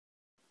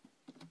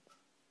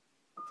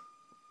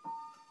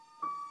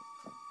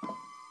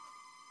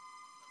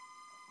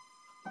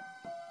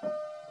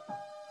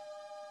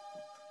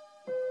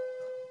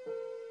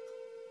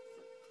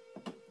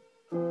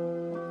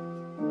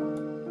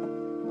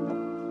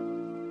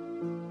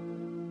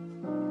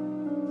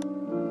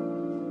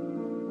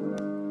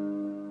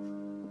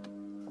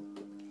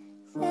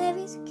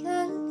There's a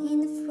girl in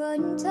the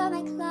front of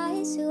my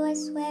class who I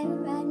swear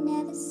I've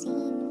never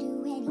seen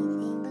do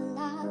anything but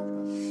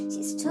love.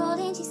 She's tall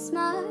and she's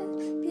smart,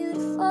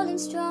 beautiful and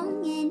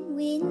strong, and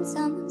when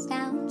someone's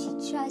down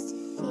she tries to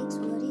fix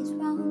what is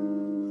wrong.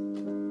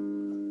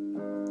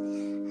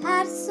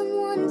 How does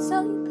someone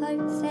so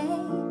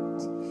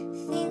perfect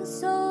feel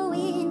so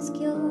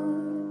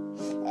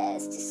insecure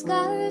as to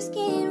scar her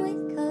skin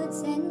with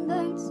cuts and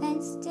burns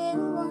and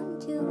still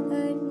want to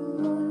hurt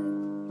more?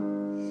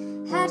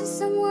 How does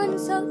someone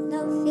so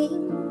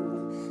loving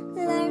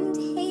learn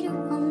to hate her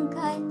own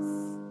guts,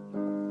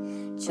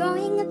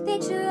 drawing a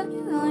picture on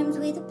her arms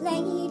with a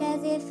blade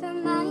as if her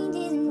mind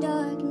isn't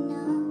dark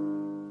enough?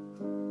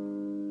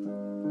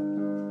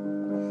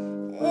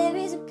 There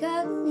is a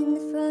girl in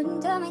the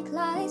front of my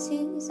class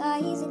whose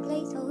eyes are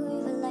glazed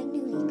over like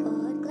newly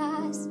caught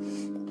glass.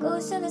 The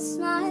ghost of a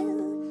smile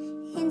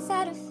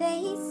inside her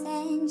face,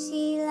 and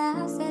she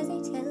laughs as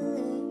they tell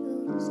her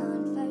who's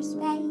on first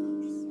base.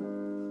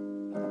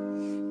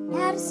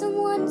 How does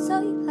someone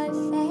so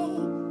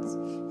perfect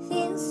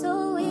feel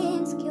so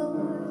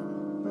insecure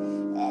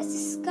as to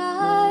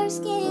scar her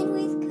skin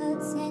with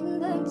cuts and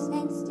burns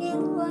and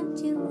still want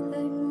to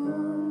hurt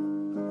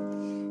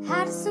more?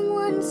 How does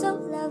someone so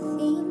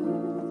loving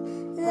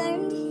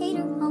learn to hate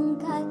her own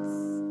guts,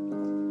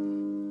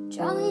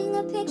 drawing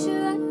a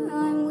picture on her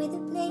arm with a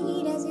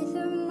blade as if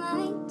her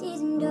mind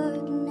isn't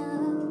dark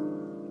enough?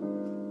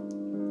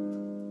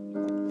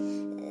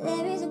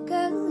 There is a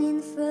girl in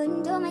the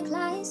front of my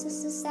class,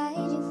 so sad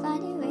you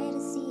find it rare to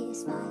see her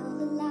smile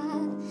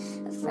alive.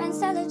 Her friends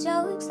tell her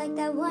jokes like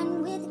that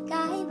one with a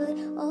guy, but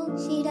all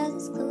she does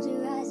is close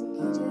her eyes and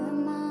enter her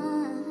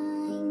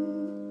mind.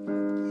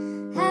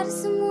 How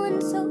does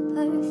someone so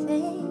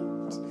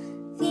perfect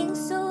feel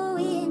so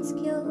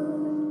insecure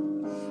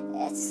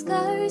as to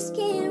scar her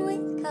skin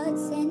with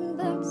cuts and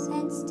burns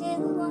and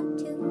still want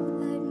to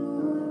hurt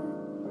more?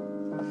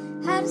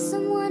 How does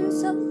someone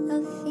so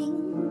loving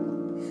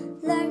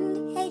learn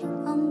to hate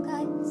her own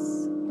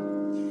guts,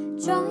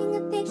 drawing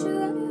a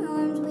picture on her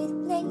arms with a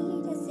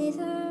blade as if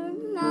her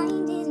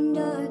mind isn't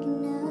dark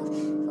enough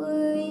for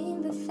her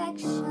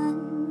imperfections?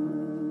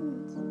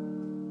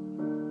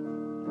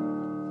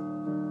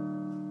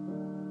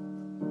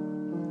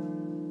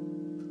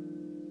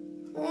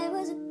 There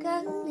was a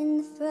girl in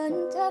the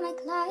front of my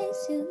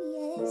class who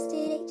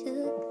yesterday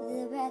took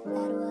the breath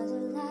that was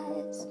her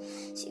last.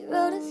 She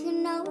wrote a few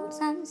notes,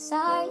 I'm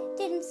sorry I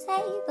didn't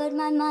say, but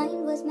my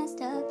mind was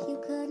messed up, you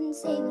couldn't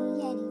save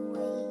me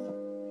anyway.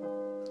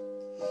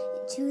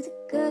 And to the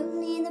girl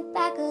in the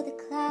back of the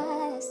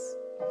class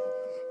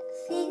that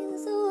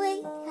feels the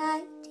way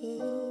I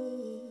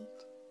did,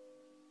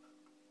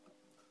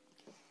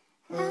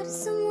 how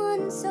does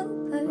someone so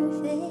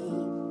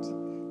perfect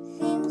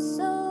feel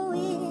so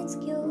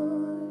insecure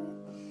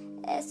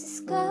as to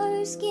scar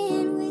her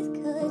skin with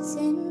cuts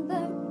and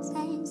burns